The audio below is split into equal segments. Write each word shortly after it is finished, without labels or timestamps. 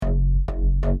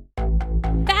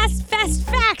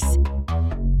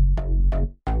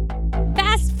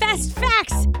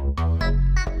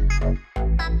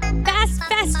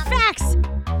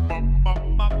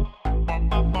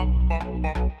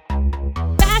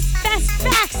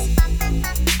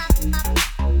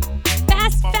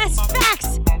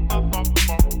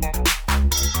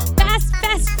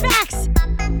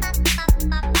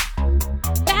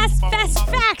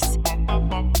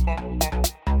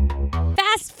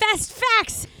Fast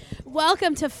Facts.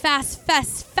 Welcome to Fast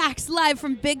Fest Facts live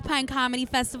from Big Pine Comedy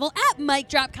Festival at Mic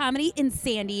Drop Comedy in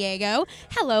San Diego.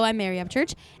 Hello, I'm Mary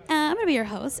Upchurch. I'm going to be your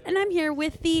host, and I'm here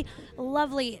with the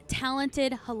lovely,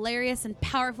 talented, hilarious, and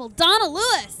powerful Donna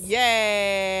Lewis.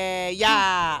 Yay!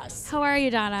 Yes. How are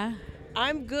you, Donna?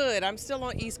 I'm good. I'm still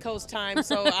on East Coast time,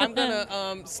 so I'm gonna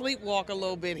sleepwalk a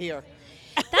little bit here.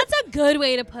 That's a good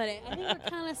way to put it. I think we're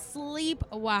kind of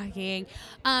sleepwalking.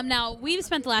 Now, we've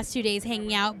spent the last 2 days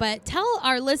hanging out, but tell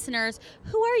our listeners,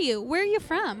 who are you? Where are you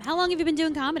from? How long have you been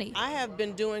doing comedy? I have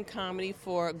been doing comedy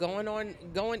for going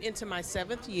into my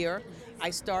 7th year.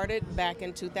 I started back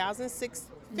in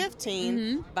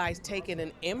 2015 by taking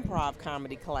an improv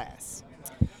comedy class.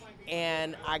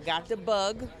 And I got the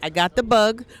bug.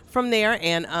 From there,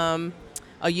 and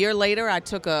a year later, I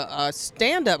took a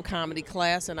stand-up comedy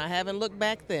class, and I haven't looked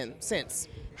back since.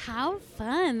 How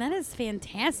fun. That is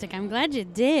fantastic. I'm glad you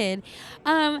did.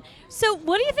 So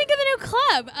what do you think of the new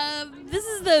club? This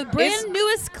is the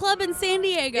newest club in San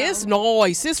Diego. It's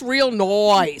noise. It's real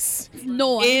noise.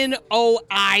 Noise.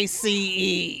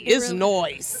 N-O-I-C-E. It's really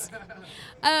noise.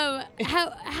 How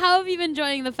have you been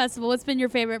enjoying the festival? What's been your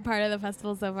favorite part of the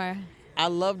festival so far? I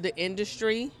love the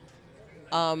industry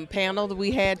panel that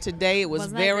we had today. It was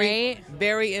Wasn't that great?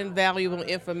 very invaluable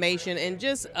information. And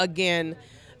just, again,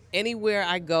 anywhere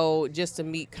I go, just to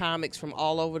meet comics from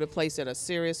all over the place that are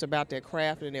serious about their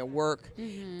craft and their work,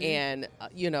 and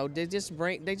they just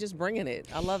bringing it.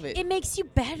 I love it. It makes you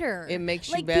better. It makes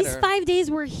you like better. These 5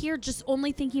 days we're here just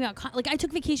only thinking about I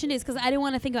took vacation days because I didn't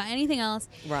want to think about anything else.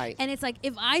 Right. And it's like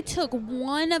if I took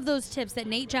one of those tips that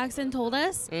Nate Jackson told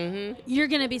us, you're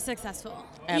gonna be successful.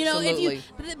 Absolutely.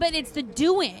 But it's the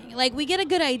doing. Like we get a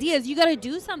good ideas, you got to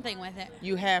do something with it.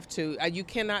 You have to. You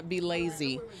cannot be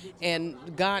lazy. And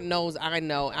God knows I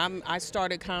know. I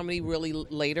started comedy really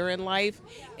later in life,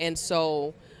 and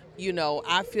so,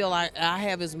 I feel I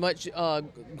have as much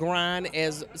grind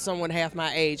as someone half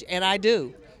my age, and I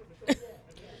do.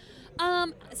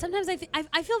 Sometimes I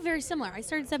feel very similar. I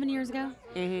started 7 years ago.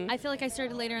 I feel like I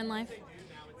started later in life.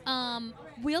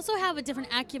 We also have a different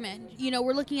acumen.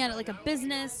 We're looking at it like a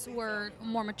business. We're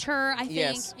more mature, I think.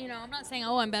 Yes. I'm not saying,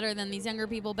 I'm better than these younger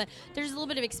people, but there's a little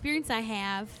bit of experience I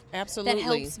have. Absolutely. That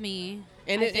helps me.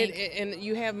 And I think. and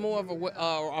you have more of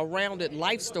a rounded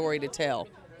life story to tell.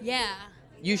 Yeah.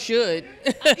 You should.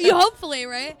 You hopefully,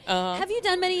 right? Have you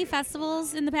done many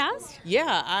festivals in the past?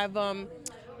 Yeah, I've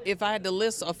if I had to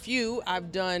list a few,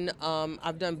 I've done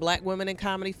Black Women in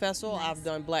Comedy Festival. Nice. I've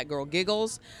done Black Girl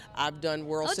Giggles. I've done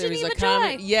World Series Geneva of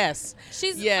Comedy. Joy. Yes.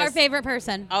 She's yes. our favorite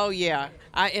person. Oh yeah.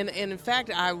 And in fact,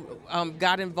 I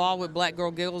got involved with Black Girl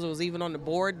Giggles. It was even on the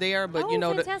board there, but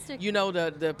fantastic.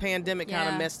 the pandemic kind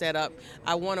of messed that up.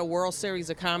 I won a World Series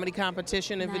of Comedy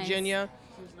competition in Nice. Virginia.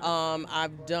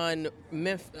 I've done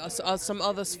some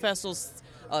other festivals.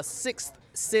 Sixth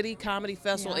City Comedy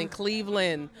Festival in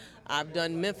Cleveland. I've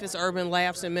done Memphis Urban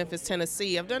Laughs in Memphis,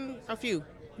 Tennessee. I've done a few.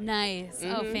 Nice.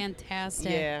 Oh,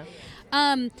 fantastic. Yeah.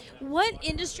 What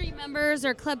industry members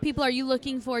or club people are you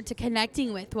looking forward to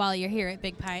connecting with while you're here at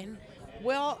Big Pine?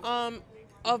 Well,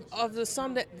 of the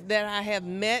some that I have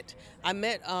met, I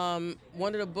met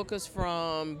one of the bookers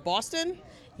from Boston.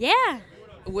 Yeah.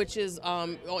 Which is,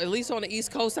 at least on the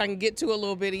East Coast, I can get to a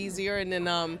little bit easier. And then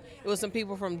it was some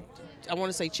people from, I want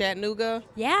to say Chattanooga.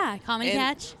 Yeah, Comedy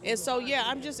Catch. And so, yeah,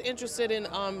 I'm just interested in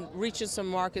reaching some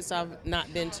markets I've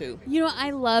not been to. I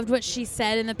loved what she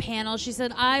said in the panel. She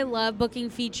said, I love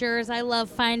booking features. I love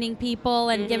finding people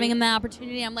and giving them the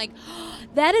opportunity. I'm like,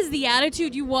 that is the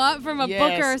attitude you want from a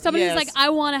booker. Somebody who's like, I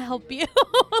want to help you.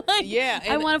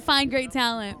 I want to find great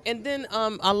talent. And then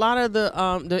a lot of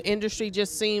the industry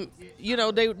just seem,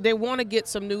 they want to get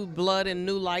some new blood and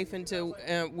new life into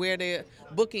where they're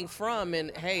booking from. And,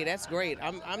 hey, that's great.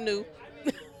 I'm new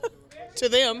to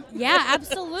them. Yeah,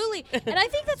 absolutely. And I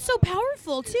think that's so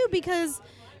powerful, too, because,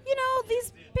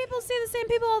 these people see the same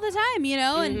people all the time,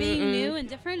 and being new and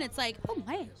different, it's like, oh,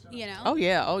 my, Oh,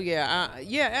 yeah.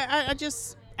 I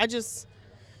just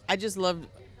love,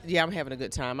 I'm having a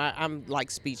good time. I'm,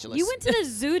 like, speechless. You went to the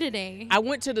zoo today. I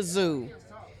went to the zoo,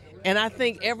 and I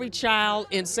think every child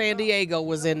in San Diego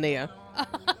was in there.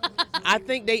 I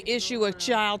think they issue a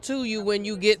child to you when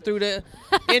you get through the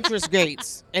entrance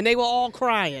gates, and they were all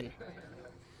crying.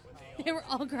 They were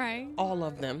all crying? All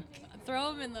of them.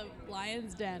 Throw them in the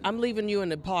lion's den. I'm leaving you in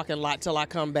the parking lot till I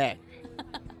come back.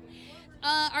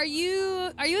 Are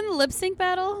you in the lip sync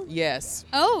battle? Yes.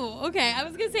 Oh, okay. I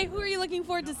was gonna say, who are you looking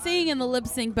forward to seeing in the lip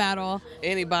sync battle?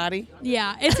 Anybody?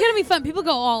 Yeah, it's gonna be fun. People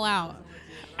go all out.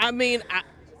 I mean,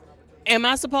 am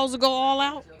I supposed to go all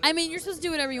out? I mean, you're supposed to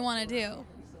do whatever you want to do.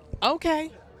 Okay.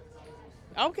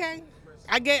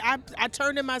 I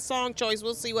turned in my song choice.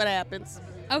 We'll see what happens.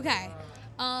 Okay.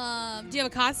 Do you have a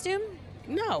costume?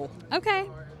 No, Okay.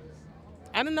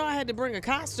 I didn't know I had to bring a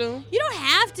costume. You don't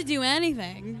have to do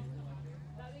anything.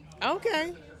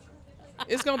 Okay,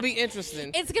 it's gonna be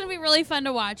interesting. It's going to be really fun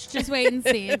to watch. Just wait and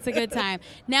see. It's a good time.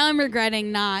 Now I'm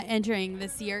regretting not entering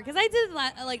this year because I did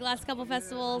last couple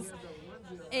festivals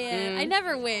and I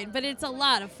never win, but it's a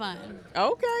lot of fun.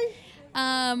 Okay.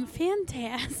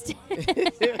 Fantastic.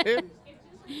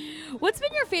 What's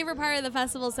been your favorite part of the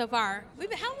festival so far?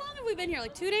 How long have we been here?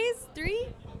 Like 2 days? 3?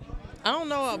 I don't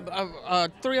know,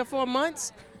 3 or 4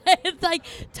 months. It's like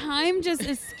time just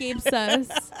escapes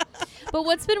us. But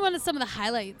what's been some of the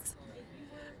highlights?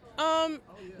 Now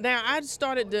I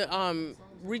started to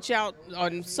reach out.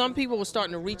 Some people were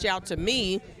starting to reach out to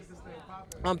me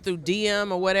through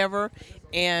DM or whatever,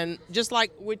 and just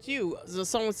like with you, so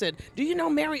someone said, "Do you know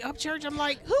Mary Upchurch?" I'm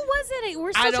like, Who was it?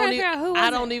 We're still trying to figure out who was it. I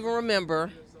don't even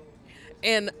remember.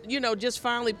 And just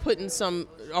finally putting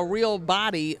a real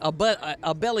body, a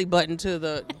belly button to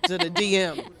the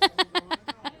DM.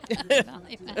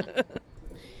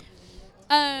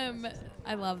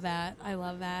 I love that.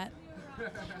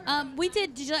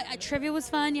 Trivia was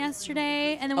fun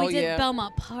yesterday, and then we did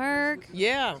Belmont Park.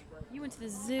 Yeah. You went to the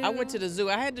zoo. I went to the zoo.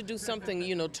 I had to do something,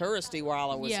 touristy while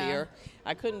I was here.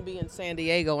 I couldn't be in San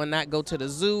Diego and not go to the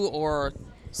zoo or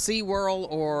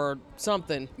SeaWorld or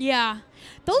something. Yeah.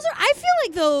 I feel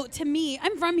like, though, to me,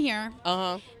 I'm from here.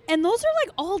 Uh-huh. And those are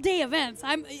like all day events.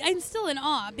 I'm still in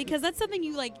awe because that's something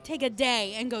you like take a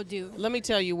day and go do. Let me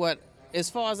tell you what, as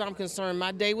far as I'm concerned,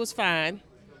 my day was fine.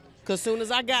 Because as soon as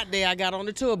I got there, I got on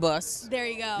the tour bus. There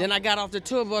you go. Then I got off the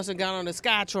tour bus and got on the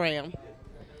SkyTram.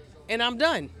 And I'm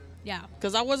done. Yeah.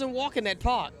 Because I wasn't walking that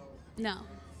park. No.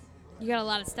 You got a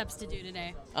lot of steps to do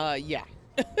today. Yeah.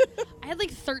 I had like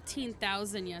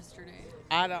 13,000 yesterday.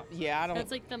 I don't.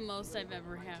 That's like the most I've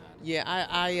ever had.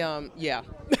 Yeah, yeah.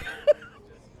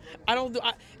 I don't do.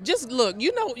 Just look.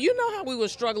 You know how we were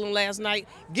struggling last night.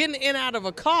 Getting in and out of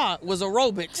a car was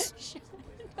aerobics.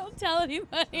 Don't tell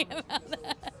anybody about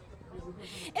that.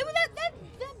 It was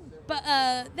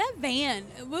that van.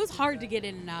 It was hard to get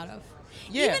in and out of.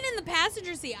 Yeah. Even in the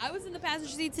passenger seat. I was in the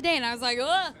passenger seat today, and I was like,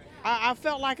 ugh. I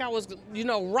felt like I was,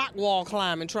 rock wall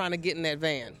climbing trying to get in that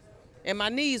van. And my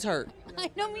knees hurt.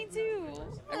 I know, me too.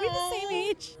 Are we the same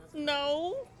age?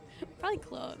 No. Probably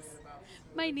close.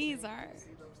 My knees are.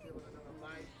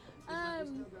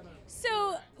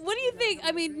 So, what do you think?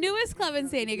 I mean, newest club in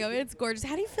San Diego. It's gorgeous.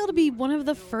 How do you feel to be one of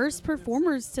the first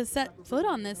performers to set foot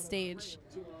on this stage?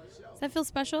 Does that feel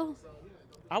special?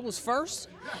 I was first.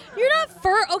 You're not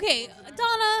first. Okay,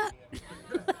 Donna.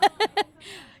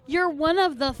 You're one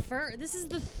of the first. This is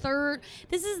the third.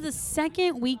 This is the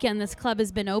second weekend this club has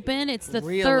been open. It's the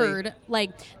third.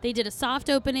 Like, they did a soft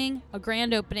opening, a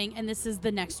grand opening, and this is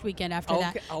the next weekend after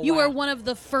that. Oh, you wow. were one of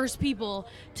the first people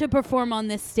to perform on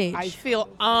this stage. I feel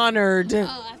honored.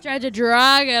 Oh, after I had to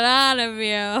drag it out of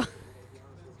you.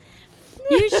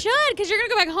 You should, because you're going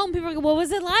to go back home. People are going, what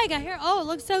was it like? I hear, it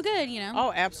looks so good,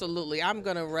 Oh, absolutely. I'm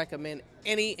going to recommend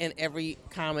any and every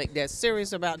comic that's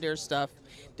serious about their stuff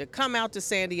to come out to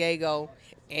San Diego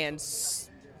and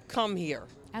come here.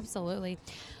 Absolutely.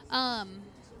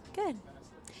 Good.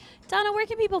 Donna, where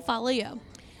can people follow you?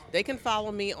 They can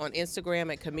follow me on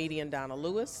Instagram at Comedian Donna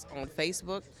Lewis, on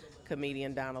Facebook,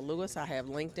 Comedian Donna Lewis. I have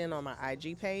LinkedIn on my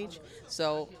IG page,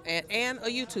 so and a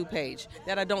YouTube page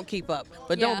that I don't keep up,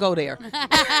 but don't go there.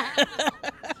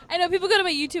 I know people go to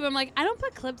my YouTube. I'm like, I don't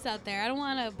put clips out there. I don't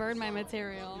want to burn my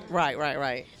material.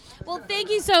 Right. Well, thank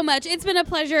you so much. It's been a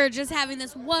pleasure just having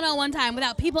this one-on-one time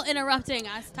without people interrupting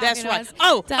us. That's right.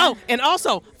 Oh, and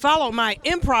also follow my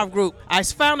improv group. I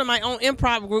founded my own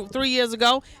improv group 3 years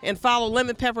ago, and follow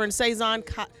Lemon Pepper and Saison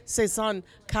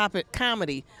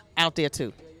Comedy out there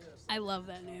too. I love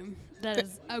that name. That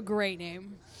is a great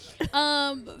name.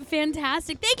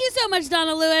 Fantastic. Thank you so much,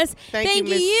 Donna Lewis. Thank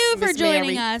you for Miss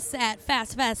joining Mary. us at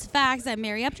Fast Facts. I'm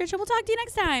Mary Upchurch, and we'll talk to you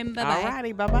next time. Bye-bye. All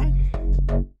righty. Bye-bye.